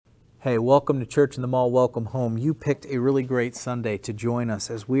Hey, welcome to Church in the Mall, welcome home. You picked a really great Sunday to join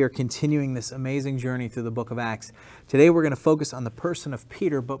us as we are continuing this amazing journey through the book of Acts. Today we're going to focus on the person of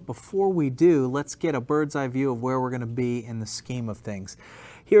Peter, but before we do, let's get a bird's eye view of where we're going to be in the scheme of things.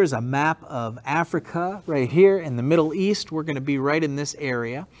 Here's a map of Africa right here in the Middle East. We're going to be right in this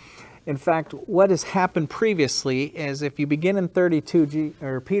area. In fact, what has happened previously is if you begin in 32,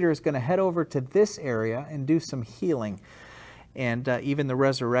 Peter is going to head over to this area and do some healing and even the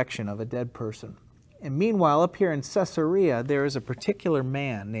resurrection of a dead person. And meanwhile, up here in Caesarea, there is a particular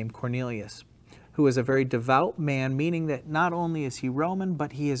man named Cornelius, who is a very devout man, meaning that not only is he Roman,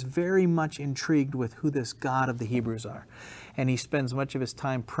 but he is very much intrigued with who this God of the Hebrews are. And he spends much of his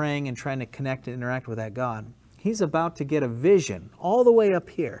time praying and trying to connect and interact with that God. He's about to get a vision all the way up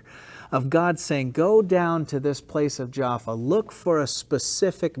here of God saying, go down to this place of Jaffa, look for a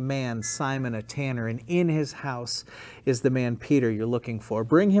specific man, Simon, a tanner, and in his house is the man Peter you're looking for.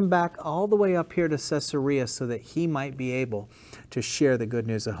 Bring him back all the way up here to Caesarea so that he might be able to share the good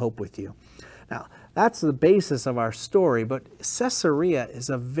news of hope with you. Now, that's the basis of our story, but Caesarea is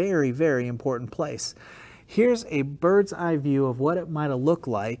a very, very important place. Here's a bird's eye view of what it might have looked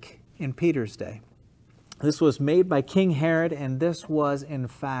like in Peter's day. This was made by King Herod, and this was, in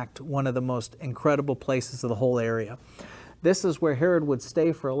fact, one of the most incredible places of the whole area. This is where Herod would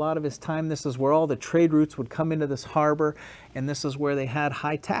stay for a lot of his time. This is where all the trade routes would come into this harbor, and this is where they had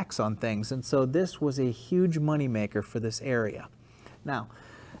high tax on things. And so this was a huge moneymaker for this area. Now,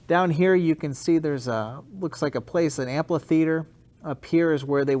 down here you can see there's looks like a place, an amphitheater. Up here is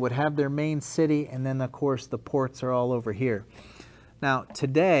where they would have their main city, and then, of course, the ports are all over here. Now,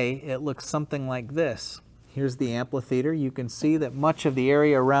 today, it looks something like this. Here's the amphitheater. You can see that much of the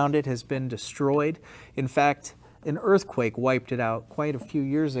area around it has been destroyed. In fact, an earthquake wiped it out quite a few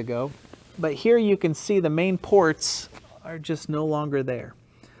years ago. But here you can see the main ports are just no longer there.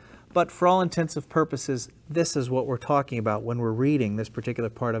 But for all intents and purposes, this is what we're talking about when we're reading this particular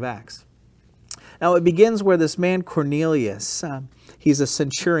part of Acts. Now, it begins where this man Cornelius, he's a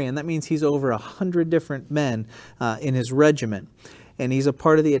centurion. That means he's over 100 different men in his regiment. And he's a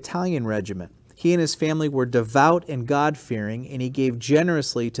part of the Italian regiment. He and his family were devout and God-fearing, and he gave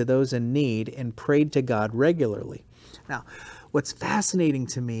generously to those in need and prayed to God regularly. Now, what's fascinating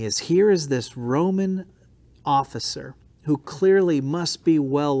to me is here is this Roman officer who clearly must be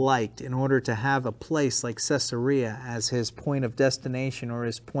well-liked in order to have a place like Caesarea as his point of destination or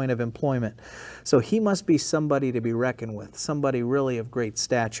his point of employment. So he must be somebody to be reckoned with, somebody really of great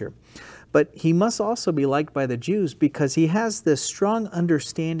stature. But he must also be liked by the Jews because he has this strong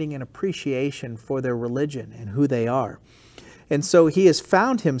understanding and appreciation for their religion and who they are. And so he has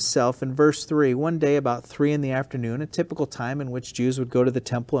found himself in verse 3, one day about 3 in the afternoon, a typical time in which Jews would go to the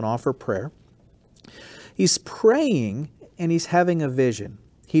temple and offer prayer. He's praying and he's having a vision.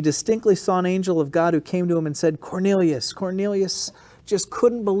 He distinctly saw an angel of God who came to him and said, Cornelius, Cornelius. Just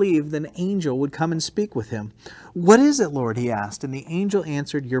couldn't believe that an angel would come and speak with him. What is it, Lord? He asked. And the angel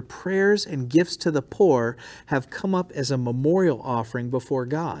answered, your prayers and gifts to the poor have come up as a memorial offering before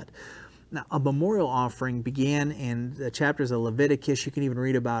God. Now, a memorial offering began in the chapters of Leviticus. You can even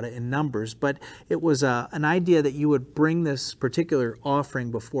read about it in Numbers. But it was an idea that you would bring this particular offering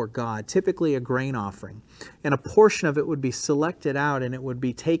before God, typically a grain offering. And a portion of it would be selected out and it would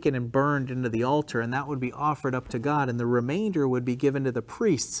be taken and burned into the altar, and that would be offered up to God. And the remainder would be given to the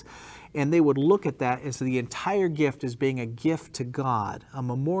priests. And they would look at that as the entire gift as being a gift to God, a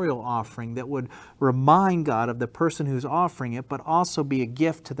memorial offering that would remind God of the person who's offering it, but also be a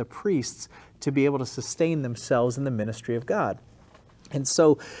gift to the priests to be able to sustain themselves in the ministry of God. And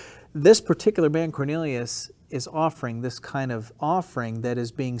so this particular man, Cornelius, is offering this kind of offering that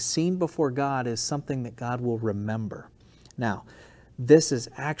is being seen before God as something that God will remember. Now, this is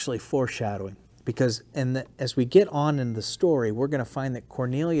actually foreshadowing. Because as we get on in the story, we're going to find that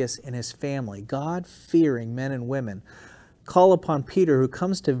Cornelius and his family, God-fearing men and women, call upon Peter, who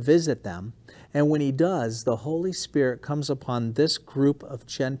comes to visit them. And when he does, the Holy Spirit comes upon this group of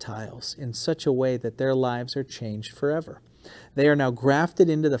Gentiles in such a way that their lives are changed forever. They are now grafted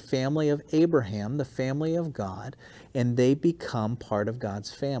into the family of Abraham, the family of God, and they become part of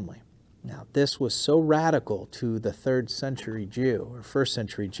God's family. Now, this was so radical to the 3rd century Jew, or 1st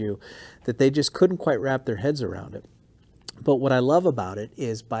century Jew, that they just couldn't quite wrap their heads around it. But what I love about it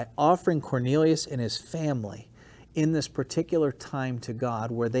is by offering Cornelius and his family in this particular time to God,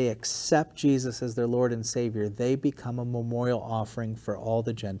 where they accept Jesus as their Lord and Savior, they become a memorial offering for all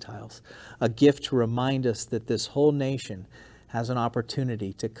the Gentiles, a gift to remind us that this whole nation has an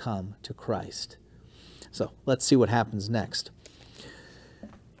opportunity to come to Christ. So let's see what happens next.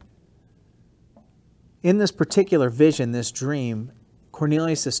 In this particular vision, this dream,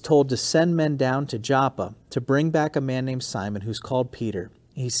 Cornelius is told to send men down to Joppa to bring back a man named Simon who's called Peter.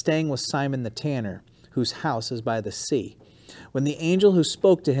 He's staying with Simon the tanner, whose house is by the sea. When the angel who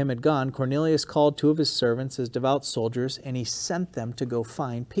spoke to him had gone, Cornelius called two of his servants as devout soldiers, and he sent them to go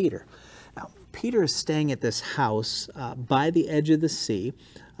find Peter. Now, Peter is staying at this house by the edge of the sea,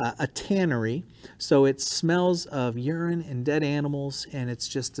 a tannery, so it smells of urine and dead animals, and it's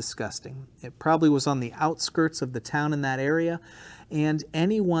just disgusting. It probably was on the outskirts of the town in that area, and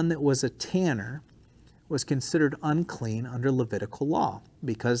anyone that was a tanner was considered unclean under Levitical law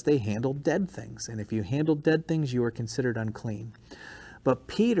because they handled dead things. And if you handled dead things, you were considered unclean. But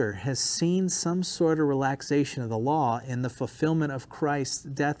Peter has seen some sort of relaxation of the law in the fulfillment of Christ's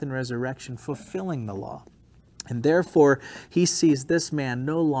death and resurrection, fulfilling the law. And therefore, he sees this man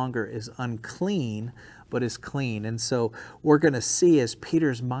no longer is unclean, but is clean. And so we're going to see as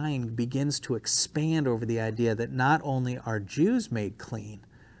Peter's mind begins to expand over the idea that not only are Jews made clean,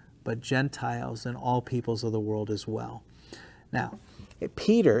 but Gentiles and all peoples of the world as well. Now,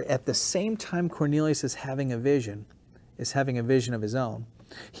 Peter, at the same time Cornelius is having a vision of his own,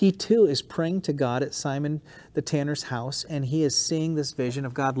 he too is praying to God at Simon the tanner's house, and he is seeing this vision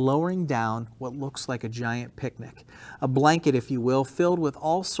of God lowering down what looks like a giant picnic, a blanket, if you will, filled with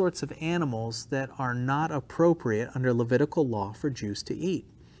all sorts of animals that are not appropriate under Levitical law for Jews to eat.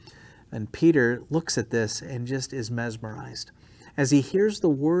 And Peter looks at this and just is mesmerized. As he hears the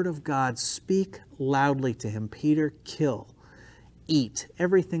word of God speak loudly to him, Peter, kill, eat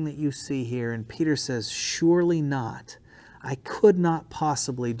everything that you see here. And Peter says, surely not. I could not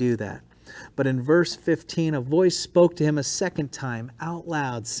possibly do that. But in verse 15, a voice spoke to him a second time out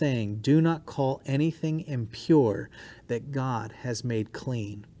loud, saying, do not call anything impure that God has made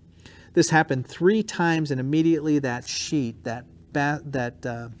clean. This happened 3 times, and immediately that sheet, that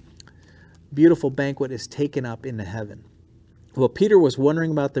beautiful banquet is taken up into heaven. Well, Peter was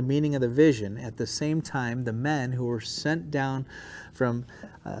wondering about the meaning of the vision. At the same time, the men who were sent down from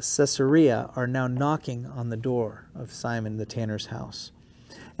Caesarea are now knocking on the door of Simon the tanner's house.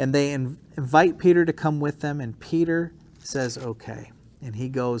 And they invite Peter to come with them, and Peter says, okay. And he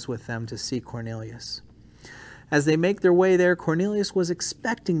goes with them to see Cornelius. As they make their way there, Cornelius was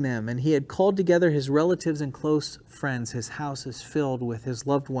expecting them, and he had called together his relatives and close friends. His house is filled with his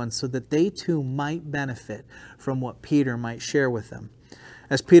loved ones so that they too might benefit from what Peter might share with them.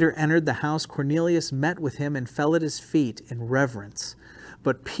 As Peter entered the house, Cornelius met with him and fell at his feet in reverence.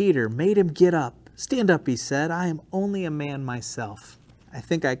 But Peter made him get up. Stand up, he said. I am only a man myself. I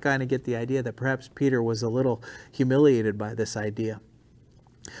think I kind of get the idea that perhaps Peter was a little humiliated by this idea.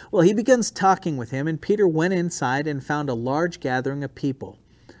 Well, he begins talking with him, and Peter went inside and found a large gathering of people.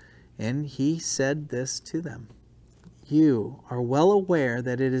 And he said this to them, you are well aware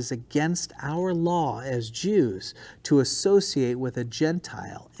that it is against our law as Jews to associate with a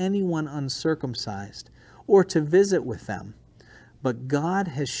Gentile, anyone uncircumcised, or to visit with them. But God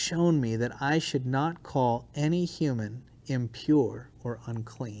has shown me that I should not call any human impure or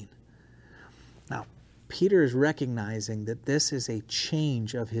unclean. Now, Peter is recognizing that this is a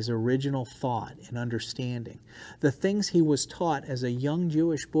change of his original thought and understanding. The things he was taught as a young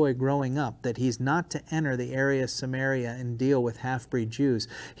Jewish boy growing up, that he's not to enter the area of Samaria and deal with half-breed Jews.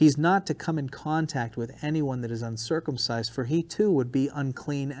 He's not to come in contact with anyone that is uncircumcised, for he too would be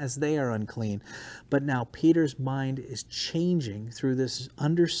unclean as they are unclean. But now Peter's mind is changing through this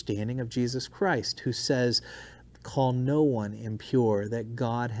understanding of Jesus Christ, who says, call no one impure that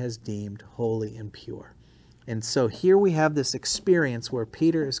God has deemed holy and pure. And so here we have this experience where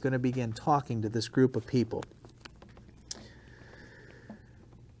Peter is going to begin talking to this group of people.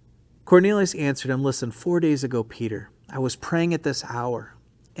 Cornelius answered him, listen, 4 days ago, Peter, I was praying at this hour,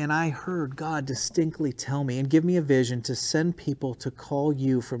 and I heard God distinctly tell me and give me a vision to send people to call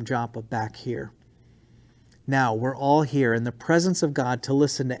you from Joppa back here. Now we're all here in the presence of God to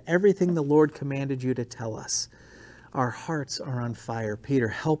listen to everything the Lord commanded you to tell us. Our hearts are on fire. Peter,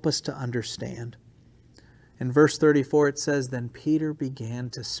 help us to understand. In verse 34, it says, then Peter began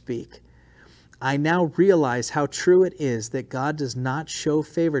to speak. I now realize how true it is that God does not show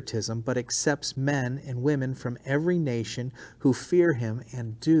favoritism, but accepts men and women from every nation who fear him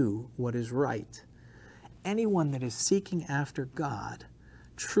and do what is right. Anyone that is seeking after God,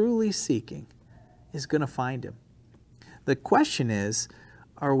 truly seeking, is going to find him. The question is,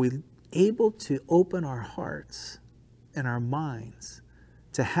 are we able to open our hearts and our minds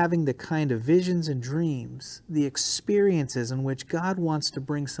to having the kind of visions and dreams, the experiences in which God wants to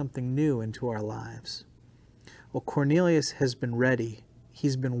bring something new into our lives? Well, Cornelius has been ready.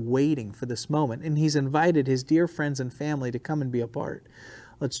 He's been waiting for this moment, and he's invited his dear friends and family to come and be a part.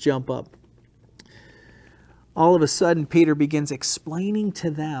 Let's jump up. All of a sudden, Peter begins explaining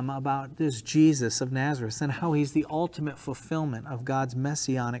to them about this Jesus of Nazareth and how he's the ultimate fulfillment of God's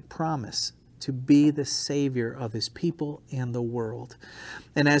messianic promise to be the Savior of his people and the world.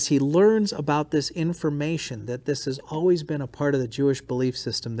 And as he learns about this information, that this has always been a part of the Jewish belief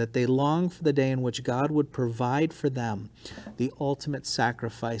system, that they long for the day in which God would provide for them the ultimate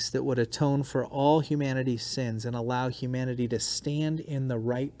sacrifice that would atone for all humanity's sins and allow humanity to stand in the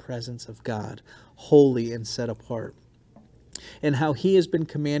right presence of God, holy and set apart. And how he has been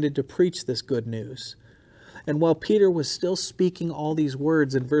commanded to preach this good news. And while Peter was still speaking all these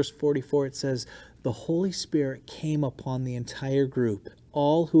words, in verse 44 it says, the Holy Spirit came upon the entire group,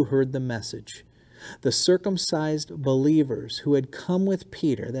 all who heard the message. The circumcised believers who had come with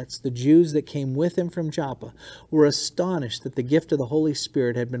Peter, that's the Jews that came with him from Joppa, were astonished that the gift of the Holy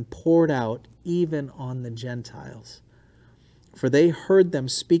Spirit had been poured out even on the Gentiles. For they heard them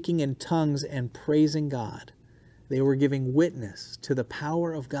speaking in tongues and praising God. They were giving witness to the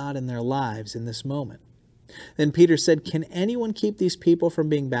power of God in their lives in this moment. Then Peter said, can anyone keep these people from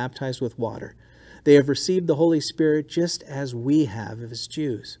being baptized with water? They have received the Holy Spirit just as we have as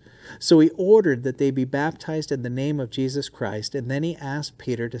Jews. So he ordered that they be baptized in the name of Jesus Christ, and then he asked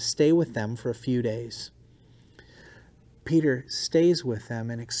Peter to stay with them for a few days. Peter stays with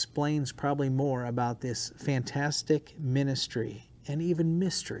them and explains probably more about this fantastic ministry and even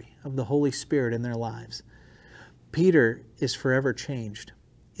mystery of the Holy Spirit in their lives. Peter is forever changed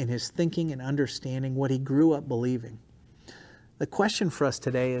in his thinking and understanding what he grew up believing. The question for us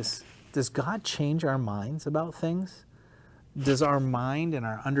today is, does God change our minds about things? Does our mind and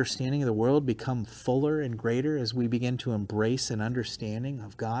our understanding of the world become fuller and greater as we begin to embrace an understanding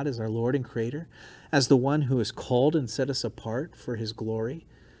of God as our Lord and Creator, as the one who has called and set us apart for his glory,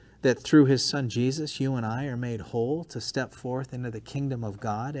 that through his Son Jesus, you and I are made whole to step forth into the kingdom of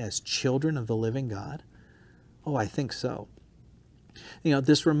God as children of the living God? Oh, I think so. You know,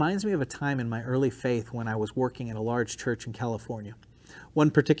 this reminds me of a time in my early faith when I was working in a large church in California.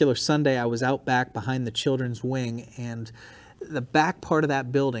 One particular Sunday, I was out back behind the children's wing, and the back part of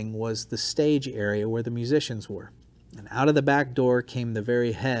that building was the stage area where the musicians were. And out of the back door came the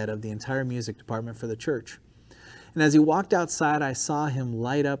very head of the entire music department for the church. And as he walked outside, I saw him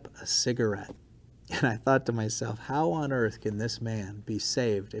light up a cigarette. And I thought to myself, how on earth can this man be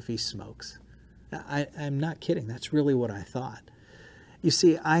saved if he smokes? I'm not kidding. That's really what I thought. You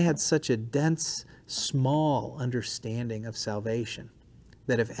see, I had such a dense, small understanding of salvation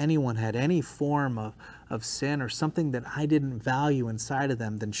that if anyone had any form of sin or something that I didn't value inside of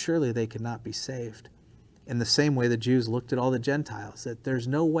them, then surely they could not be saved. In the same way the Jews looked at all the Gentiles, that there's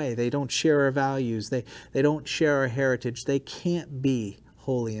no way, they don't share our values, they don't share our heritage, they can't be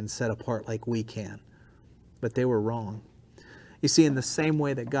holy and set apart like we can. But they were wrong. You see, in the same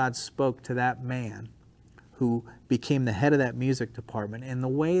way that God spoke to that man who became the head of that music department, and the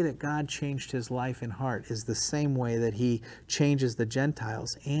way that God changed his life and heart is the same way that he changes the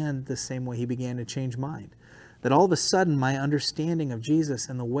Gentiles and the same way he began to change mine. That all of a sudden my understanding of Jesus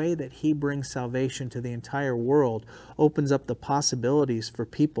and the way that he brings salvation to the entire world opens up the possibilities for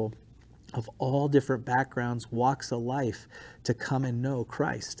people of all different backgrounds, walks of life to come and know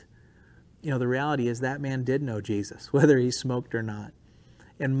Christ. You know, the reality is that man did know Jesus, whether he smoked or not.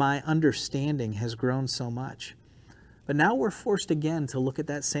 And my understanding has grown so much. But now we're forced again to look at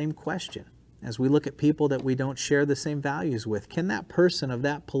that same question. As we look at people that we don't share the same values with, can that person of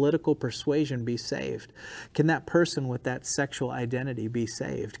that political persuasion be saved? Can that person with that sexual identity be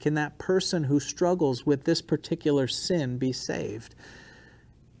saved? Can that person who struggles with this particular sin be saved?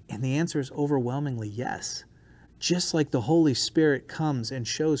 And the answer is overwhelmingly yes. Just like the Holy Spirit comes and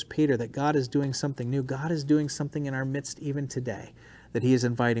shows Peter that God is doing something new, God is doing something in our midst even today. That he is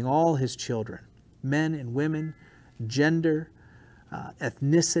inviting all his children, men and women, gender,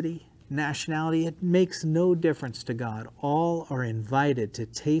 ethnicity, nationality. It makes no difference to God. All are invited to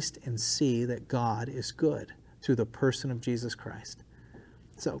taste and see that God is good through the person of Jesus Christ.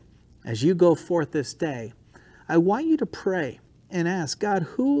 So, as you go forth this day, I want you to pray and ask, God,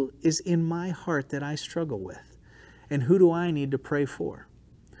 who is in my heart that I struggle with? And who do I need to pray for?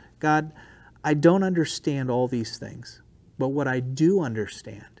 God, I don't understand all these things. But what I do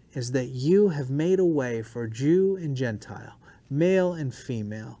understand is that you have made a way for Jew and Gentile, male and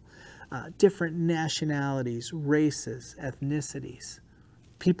female, different nationalities, races, ethnicities,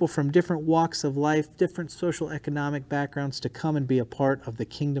 people from different walks of life, different social economic backgrounds to come and be a part of the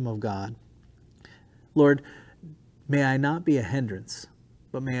kingdom of God. Lord, may I not be a hindrance,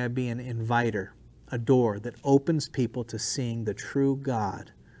 but may I be an inviter, a door that opens people to seeing the true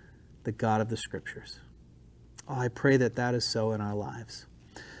God, the God of the Scriptures. Oh, I pray that that is so in our lives.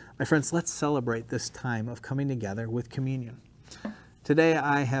 My friends, let's celebrate this time of coming together with communion. Today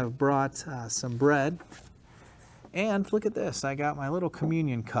I have brought some bread, and look at this, I got my little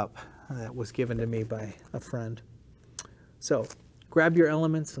communion cup that was given to me by a friend. So grab your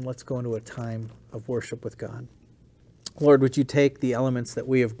elements and let's go into a time of worship with God. Lord, would you take the elements that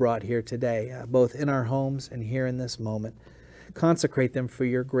we have brought here today, both in our homes and here in this moment, consecrate them for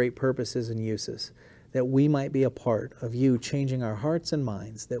your great purposes and uses, that we might be a part of you changing our hearts and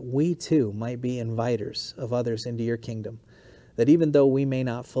minds, that we too might be inviters of others into your kingdom, that even though we may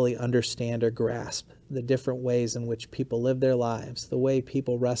not fully understand or grasp the different ways in which people live their lives, the way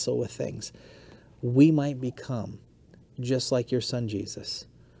people wrestle with things, we might become just like your Son Jesus,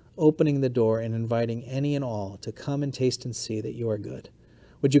 opening the door and inviting any and all to come and taste and see that you are good.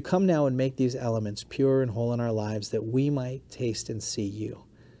 Would you come now and make these elements pure and whole in our lives that we might taste and see you?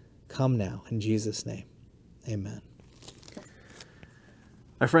 Come now, in Jesus' name. Amen.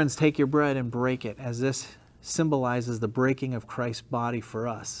 My friends, take your bread and break it, as this symbolizes the breaking of Christ's body for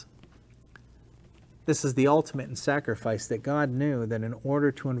us. This is the ultimate in sacrifice, that God knew that in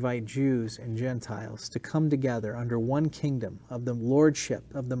order to invite Jews and Gentiles to come together under one kingdom of the lordship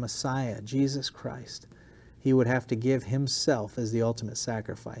of the Messiah, Jesus Christ, he would have to give himself as the ultimate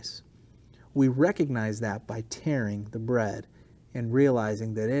sacrifice. We recognize that by tearing the bread and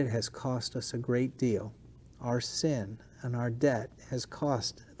realizing that it has cost us a great deal. Our sin and our debt has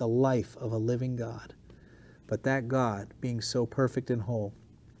cost the life of a living God. But that God, being so perfect and whole,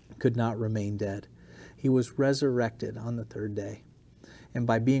 could not remain dead. He was resurrected on the third day. And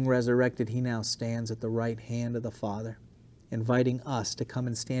by being resurrected, he now stands at the right hand of the Father, inviting us to come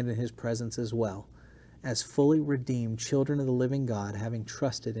and stand in his presence as well, as fully redeemed children of the living God, having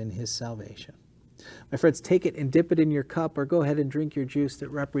trusted in his salvation. My friends, take it and dip it in your cup, or go ahead and drink your juice that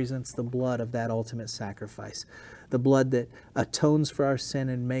represents the blood of that ultimate sacrifice, the blood that atones for our sin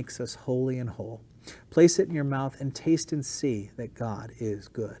and makes us holy and whole. Place it in your mouth and taste and see that God is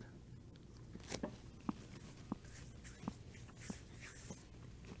good.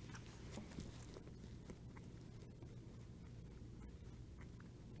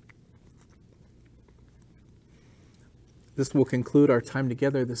 This will conclude our time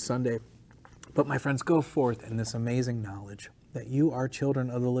together this Sunday. But my friends, go forth in this amazing knowledge that you are children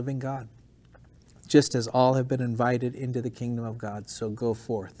of the living God. Just as all have been invited into the kingdom of God, so go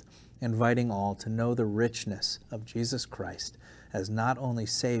forth, inviting all to know the richness of Jesus Christ as not only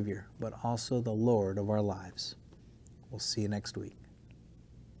Savior, but also the Lord of our lives. We'll see you next week.